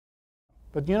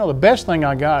But you know, the best thing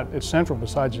I got at Central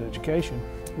besides education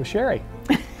was Sherry.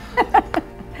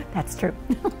 That's true.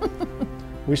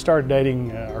 We started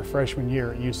dating our freshman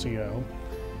year at UCO,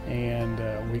 and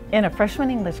in a freshman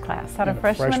English class, had a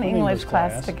freshman English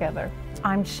class together.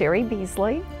 I'm Sherry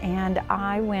Beasley, and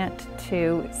I went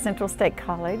to Central State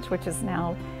College, which is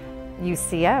now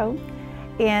UCO,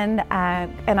 and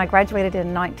I graduated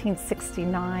in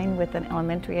 1969 with an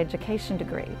elementary education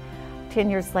degree. 10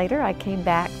 years later, I came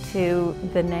back to,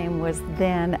 the name was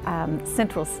then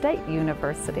Central State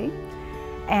University,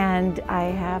 and I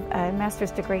have a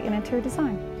master's degree in interior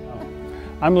design.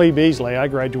 I'm Lee Beasley. I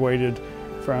graduated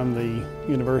from the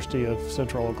University of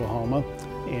Central Oklahoma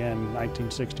in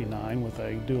 1969 with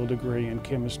a dual degree in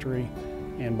chemistry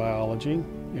and biology,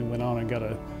 and went on and got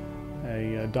a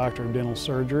doctor of dental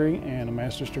surgery and a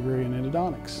master's degree in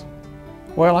endodontics.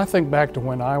 Well, I think back to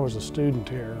when I was a student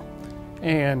here,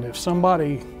 and if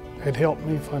somebody had helped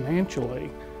me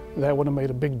financially, that would have made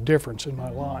a big difference in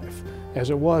my life. As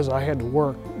it was, I had to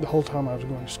work the whole time I was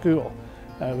going to school.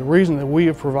 The reason that we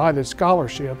have provided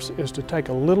scholarships is to take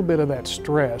a little bit of that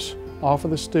stress off of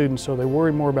the students so they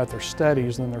worry more about their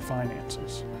studies than their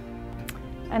finances.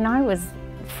 And I was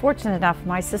fortunate enough,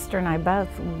 my sister and I both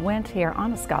went here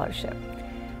on a scholarship.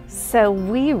 So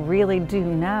we really do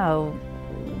know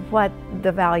what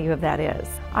the value of that is.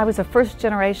 I was a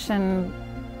first-generation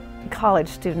college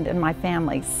student in my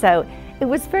family, so it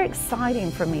was very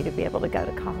exciting for me to be able to go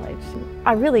to college.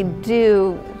 I really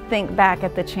do think back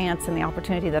at the chance and the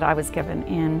opportunity that I was given,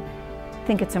 and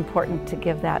think it's important to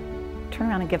give that, turn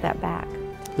around and give that back.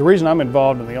 The reason I'm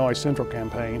involved in the Always Central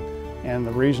campaign, and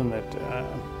the reason that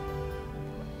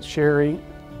Sherry,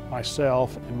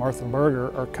 myself, and Martha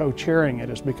Berger are co-chairing it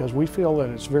is because we feel that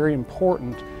it's very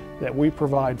important that we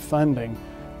provide funding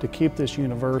to keep this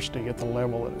university at the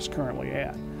level that it's currently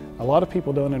at. A lot of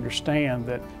people don't understand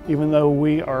that even though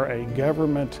we are a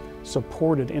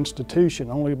government-supported institution,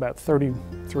 only about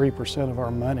 33% of our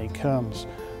money comes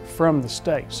from the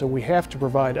state. So we have to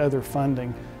provide other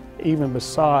funding even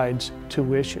besides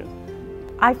tuition.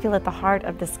 I feel at the heart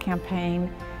of this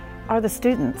campaign are the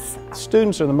students.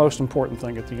 Students are the most important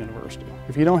thing at the university.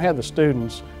 If you don't have the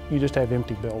students, you just have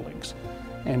empty buildings.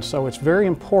 And so it's very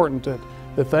important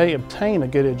that they obtain a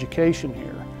good education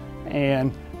here.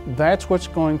 And that's what's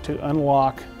going to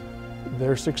unlock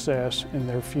their success in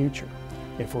their future.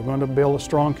 If we're going to build a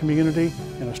strong community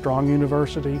and a strong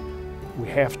university, we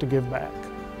have to give back.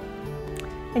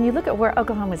 And you look at where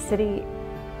Oklahoma City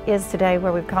is today,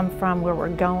 where we've come from, where we're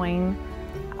going.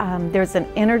 There's an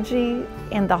energy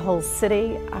in the whole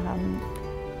city.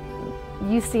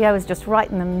 UCO is just right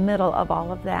in the middle of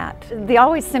all of that. The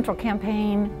Always Central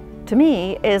campaign, to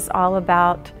me, is all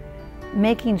about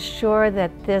making sure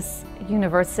that this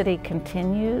university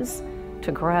continues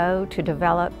to grow, to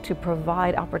develop, to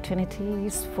provide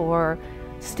opportunities for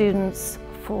students,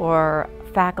 for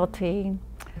faculty,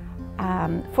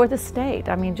 for the state.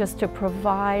 I mean, just to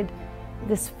provide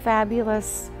this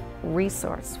fabulous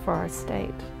resource for our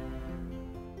state.